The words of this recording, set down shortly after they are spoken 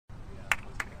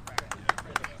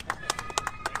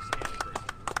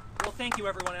thank you,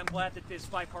 everyone. I'm glad that this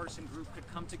bipartisan group could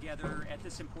come together at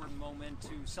this important moment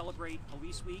to celebrate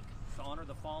Police Week, to honor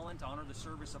the fallen, to honor the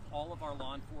service of all of our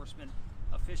law enforcement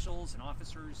officials and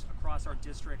officers across our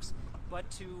districts, but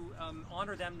to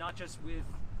honor them not just with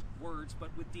words, but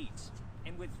with deeds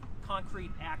and with concrete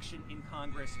action in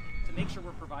Congress to make sure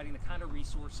we're providing the kind of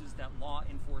resources that law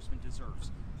enforcement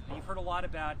deserves. And you've heard a lot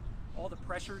about all the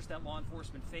pressures that law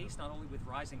enforcement face, not only with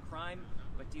rising crime,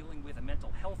 but dealing with a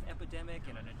mental health epidemic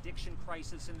and an addiction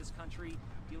crisis in this country,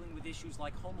 dealing with issues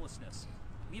like homelessness.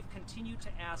 We have continued to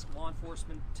ask law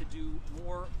enforcement to do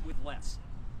more with less,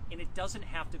 and it doesn't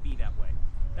have to be that way.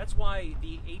 That's why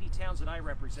the 80 towns that I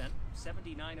represent,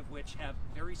 79 of which have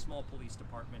very small police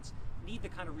departments, need the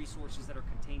kind of resources that are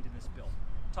contained in this bill.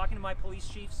 Talking to my police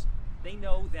chiefs, they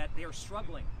know that they are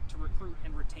struggling to recruit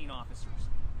and retain officers.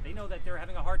 They know that they're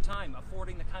having a hard time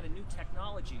affording the kind of new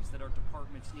technologies that our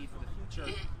departments need for the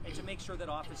future and to make sure that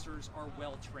officers are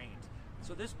well trained.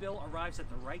 So this bill arrives at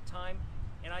the right time,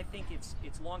 and I think it's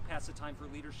long past the time for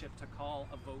leadership to call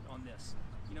a vote on this.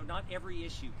 You know, not every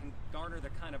issue can garner the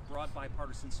kind of broad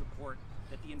bipartisan support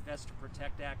that the Invest to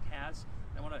Protect Act has.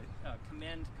 I want to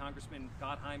commend Congressman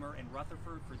Gottheimer and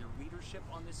Rutherford for their leadership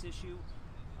on this issue.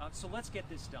 So let's get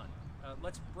this done.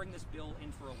 Let's bring this bill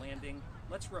in for a landing.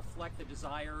 Let's reflect the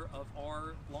desire of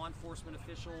our law enforcement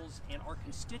officials and our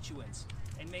constituents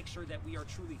and make sure that we are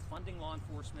truly funding law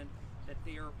enforcement, that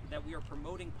we are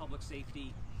promoting public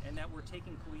safety, and that we're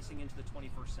taking policing into the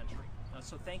 21st century.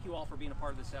 So thank you all for being a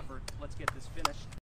part of this effort. Let's get this finished.